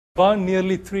Gone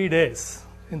nearly 3 days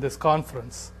in this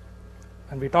conference,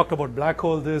 and we talked about black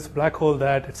hole this, black hole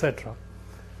that, etc.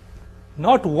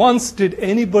 Not once did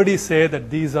anybody say that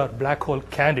these are black hole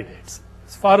candidates.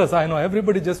 As far as I know,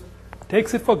 everybody just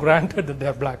takes it for granted that they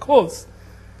are black holes.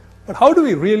 But how do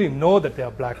we really know that they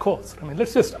are black holes? I mean,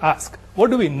 let's just ask,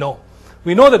 what do we know?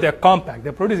 We know that they're compact.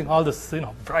 They're producing all this,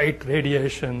 bright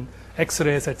radiation,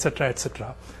 X-rays, etc.,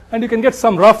 etc. And you can get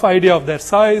some rough idea of their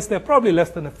size. They're probably less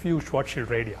than a few Schwarzschild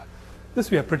radii. This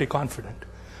we are pretty confident.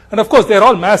 And of course, they're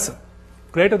all massive.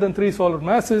 Greater than 3 solar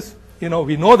masses, we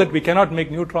know that we cannot make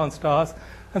neutron stars.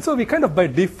 And so we kind of by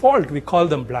default, we call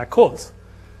them black holes.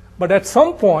 But at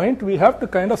some point, we have to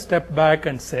kind of step back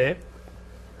and say,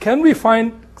 can we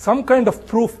find some kind of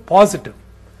proof positive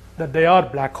that they are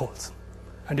black holes?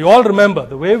 And you all remember,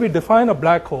 the way we define a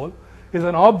black hole is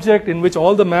an object in which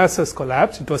all the masses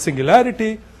collapse into a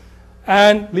singularity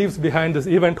and leaves behind this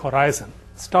event horizon.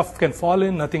 Stuff can fall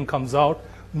in, nothing comes out,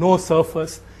 no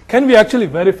surface. Can we actually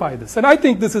verify this? And I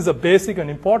think this is a basic and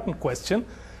important question.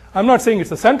 I'm not saying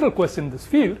it's a central question in this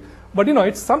field, but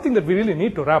it's something that we really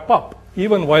need to wrap up,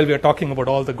 even while we are talking about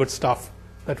all the good stuff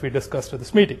that we discussed at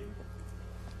this meeting.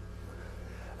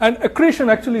 And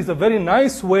accretion actually is a very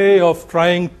nice way of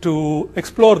trying to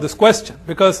explore this question,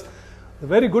 because the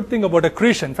very good thing about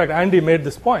accretion, in fact, Andy made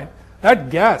this point,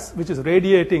 that gas which is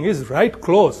radiating is right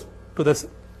close to this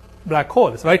black hole.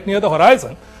 It's right near the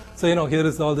horizon. So, here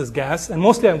is all this gas. And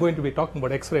mostly I'm going to be talking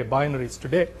about X-ray binaries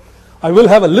today. I will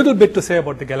have a little bit to say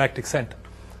about the galactic center.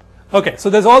 Okay, so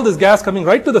there's all this gas coming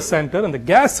right to the center, and the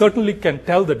gas certainly can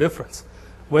tell the difference,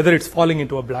 whether it's falling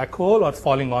into a black hole or it's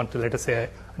falling onto, let us say,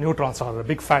 a neutron star, or a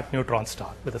big fat neutron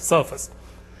star with a surface.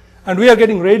 And we are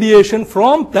getting radiation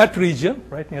from that region,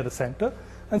 right near the center.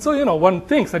 And so, one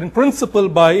thinks that in principle,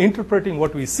 by interpreting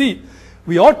what we see,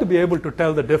 we ought to be able to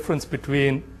tell the difference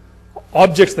between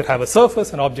objects that have a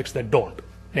surface and objects that don't,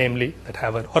 namely that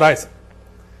have a horizon.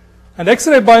 And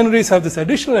X-ray binaries have this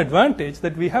additional advantage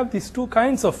that we have these two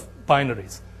kinds of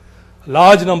binaries, a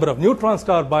large number of neutron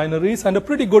star binaries and a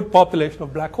pretty good population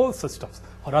of black hole systems,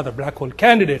 or rather black hole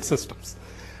candidate systems.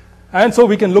 And so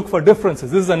we can look for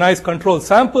differences. This is a nice control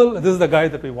sample, and this is the guy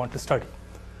that we want to study.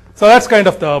 So that's kind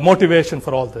of the motivation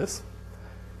for all this.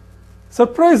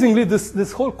 Surprisingly,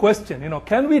 this whole question,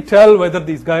 can we tell whether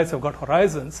these guys have got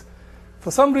horizons?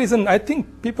 For some reason, I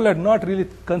think people had not really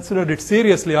considered it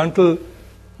seriously until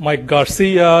Mike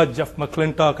Garcia, Jeff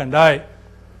McClintock, and I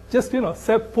just,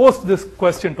 posed this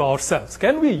question to ourselves.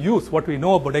 Can we use what we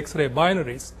know about X-ray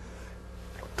binaries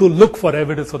to look for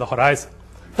evidence of the horizon?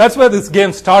 That's where this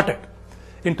game started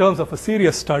in terms of a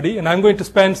serious study. And I'm going to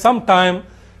spend some time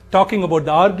talking about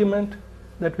the argument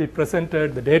that we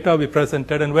presented, the data we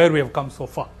presented, and where we have come so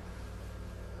far.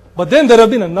 But then there have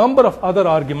been a number of other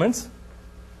arguments,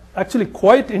 actually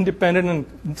quite independent,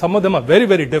 and some of them are very,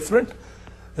 very different.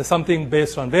 There's something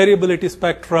based on variability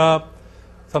spectra,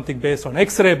 something based on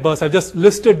X-ray bursts. I've just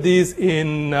listed these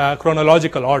in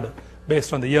chronological order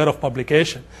based on the year of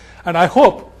publication. And I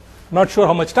hope, not sure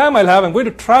how much time I'll have, I'm going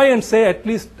to try and say at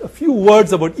least a few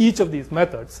words about each of these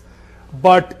methods.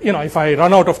 But, if I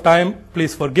run out of time,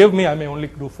 please forgive me. I may only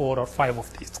do 4 or 5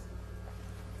 of these.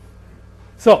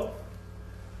 So,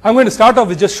 I'm going to start off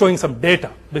with just showing some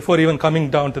data before even coming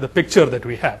down to the picture that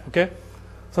we have, okay?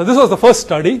 So this was the first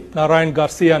study, Narayan,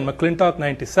 Garcia, and McClintock,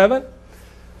 97.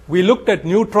 We looked at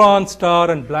neutron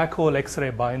star and black hole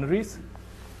X-ray binaries.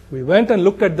 We went and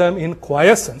looked at them in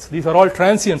quiescence. These are all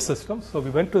transient systems, so we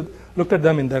looked at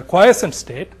them in their quiescent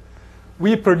state.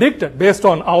 We predicted, based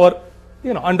on our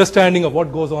understanding of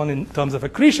what goes on in terms of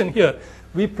accretion here,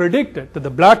 we predicted that the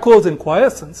black holes in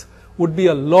quiescence would be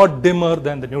a lot dimmer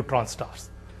than the neutron stars.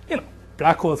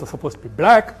 Black holes are supposed to be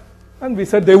black, and we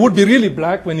said they would be really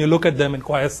black when you look at them in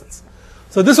quiescence.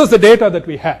 So this was the data that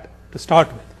we had to start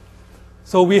with.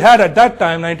 So we had at that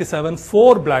time, 97,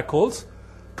 4 black holes,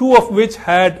 2 of which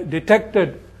had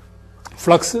detected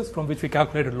fluxes from which we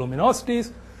calculated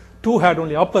luminosities, 2 had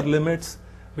only upper limits.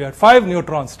 We had 5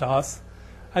 neutron stars,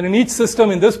 and in each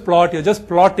system in this plot, you're just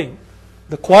plotting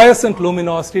the quiescent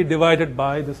luminosity divided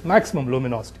by this maximum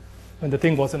luminosity when the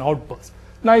thing was an outburst.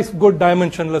 Nice, good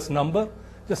dimensionless number.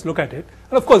 Just look at it.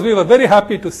 And of course, we were very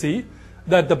happy to see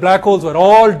that the black holes were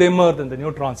all dimmer than the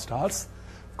neutron stars.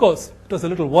 Of course, it was a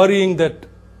little worrying that,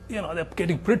 they're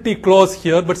getting pretty close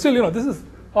here, but still, this is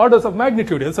orders of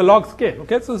magnitude. It's a log scale,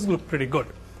 okay? So this looks pretty good.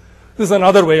 This is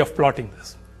another way of plotting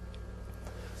this.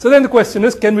 So then the question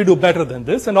is, can we do better than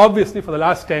this? And obviously, for the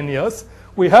last 10 years,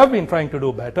 we have been trying to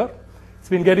do better. It's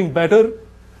been getting better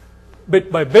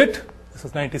bit by bit. This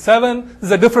is 97. This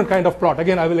is a different kind of plot.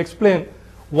 Again, I will explain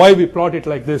why we plot it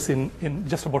like this in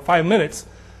just about 5 minutes.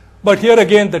 But here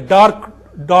again, the dark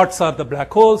dots are the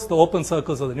black holes, the open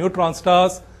circles are the neutron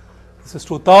stars. This is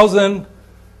 2000.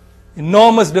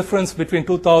 Enormous difference between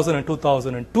 2000 and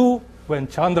 2002 when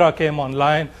Chandra came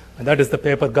online, and that is the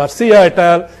paper Garcia et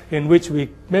al., in which we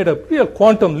made a real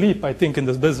quantum leap, I think, in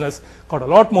this business, got a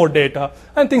lot more data,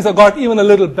 and things have got even a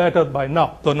little better by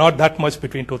now, though not that much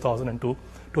between 2002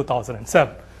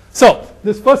 2007. So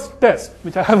this first test,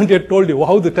 which I haven't yet told you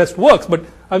how the test works, but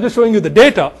I'm just showing you the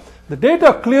data. The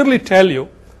data clearly tell you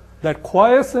that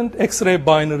quiescent X-ray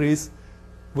binaries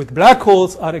with black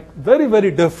holes are very,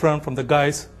 very different from the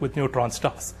guys with neutron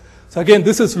stars. So again,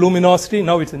 this is luminosity.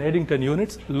 Now it's in Eddington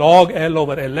units, log L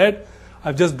over Led.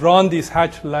 I've just drawn these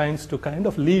hatched lines to kind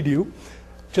of lead you,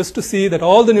 just to see that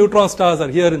all the neutron stars are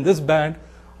here in this band,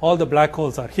 all the black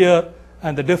holes are here,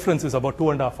 and the difference is about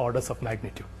 2.5 orders of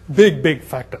magnitude. Big, big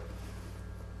factor.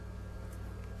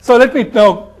 So let me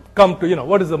now come to,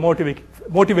 what is the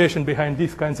motivation behind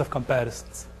these kinds of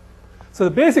comparisons. So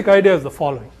the basic idea is the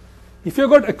following. If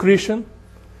you've got accretion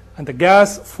and the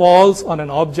gas falls on an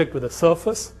object with a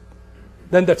surface,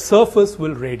 then that surface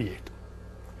will radiate.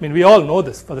 I mean, we all know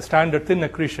this. For the standard thin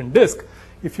accretion disk,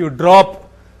 if you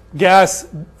drop gas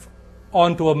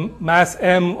onto a mass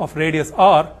m of radius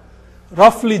r,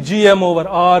 roughly gm over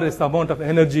r is the amount of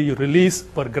energy you release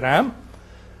per gram.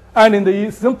 And in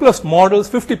the simplest models,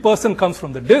 50% comes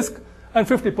from the disk and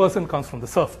 50% comes from the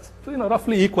surface. So,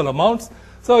 roughly equal amounts.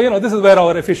 So, this is where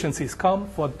our efficiencies come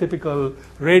for typical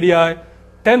radii.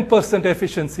 10%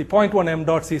 efficiency, 0.1 m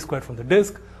dot c squared from the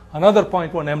disk, another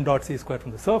 0.1 m dot c squared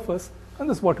from the surface, and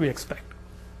this is what we expect.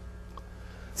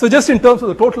 So just in terms of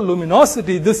the total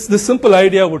luminosity, this simple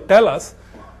idea would tell us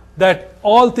that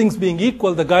all things being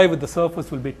equal, the guy with the surface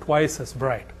will be twice as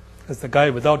bright as the guy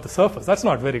without the surface. That's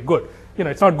not very good.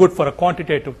 It's not good for a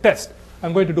quantitative test.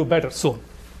 I'm going to do better soon.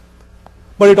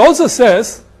 But it also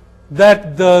says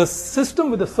that the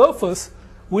system with the surface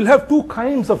will have two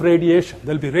kinds of radiation.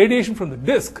 There'll be radiation from the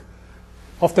disk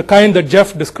of the kind that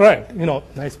Jeff described,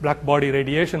 nice black body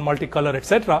radiation, multicolor,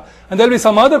 etc. And there'll be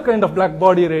some other kind of black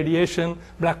body radiation,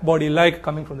 black body-like,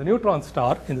 coming from the neutron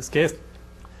star in this case.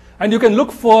 And you can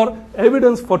look for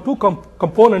evidence for two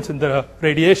components in the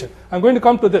radiation. I'm going to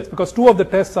come to this because two of the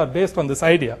tests are based on this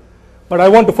idea. But I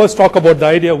want to first talk about the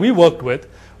idea we worked with,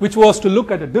 which was to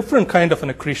look at a different kind of an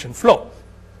accretion flow.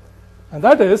 And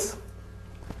that is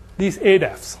these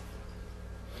ADAFs.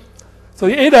 So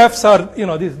the ADAFs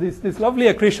are, these lovely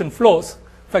accretion flows.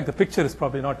 In fact, the picture is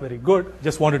probably not very good. I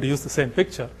just wanted to use the same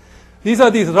picture. These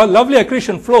are these lovely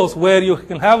accretion flows where you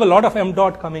can have a lot of m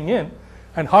dot coming in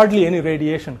and hardly any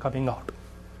radiation coming out.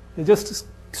 You're just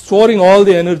storing all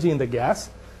the energy in the gas,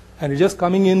 and you're just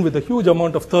coming in with a huge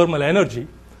amount of thermal energy.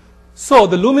 So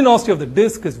the luminosity of the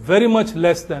disk is very much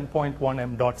less than 0.1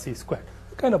 m dot c squared.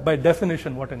 Kind of by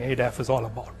definition what an ADAF is all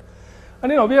about.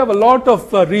 And we have a lot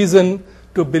of reason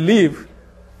to believe,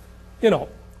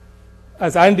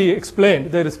 as Andy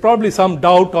explained, there is probably some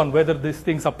doubt on whether these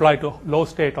things apply to low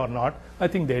state or not. I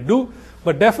think they do,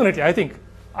 but definitely I think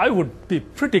I would be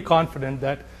pretty confident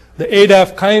that the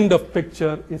ADAF kind of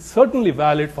picture is certainly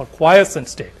valid for quiescent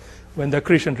state when the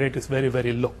accretion rate is very,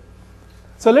 very low.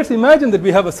 So let's imagine that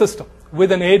we have a system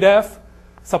with an ADAF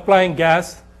supplying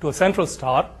gas to a central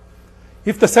star.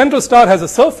 If the central star has a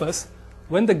surface,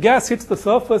 when the gas hits the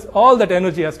surface, all that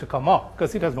energy has to come out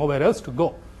because it has nowhere else to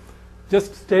go.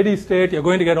 Just steady state, you're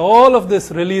going to get all of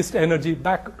this released energy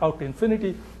back out to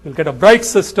infinity. You'll get a bright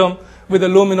system with a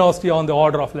luminosity on the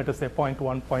order of, let us say,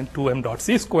 0.1, 0.2 m dot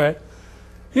c squared.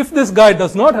 If this guy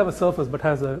does not have a surface but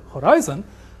has a horizon,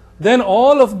 then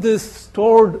all of this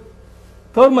stored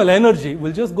thermal energy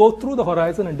will just go through the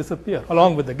horizon and disappear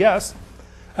along with the gas.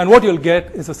 And what you'll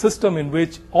get is a system in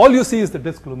which all you see is the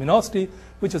disk luminosity,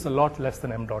 which is a lot less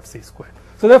than m dot c squared.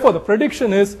 So therefore, the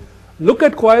prediction is look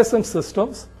at quiescent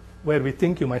systems where we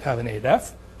think you might have an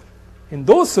ADAF. In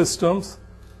those systems,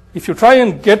 if you try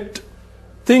and get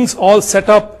things all set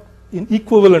up in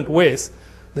equivalent ways,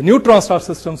 the neutron star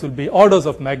systems will be orders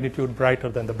of magnitude brighter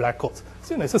than the black holes.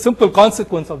 So, it's a simple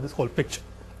consequence of this whole picture.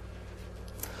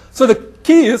 So the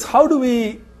key is, how do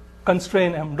we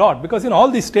constrain m dot? Because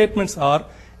all these statements are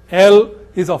L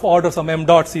is of orders of m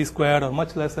dot c squared or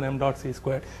much less than m dot c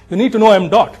squared. You need to know m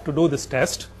dot to do this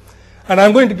test. And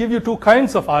I'm going to give you two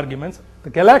kinds of arguments. The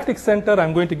galactic center,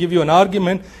 I'm going to give you an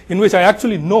argument in which I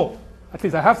actually know, at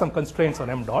least I have some constraints on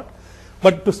m dot.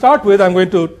 But to start with, I'm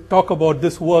going to talk about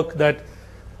this work that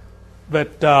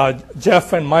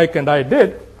Jeff and Mike and I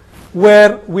did,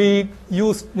 where we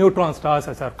used neutron stars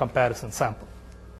as our comparison sample.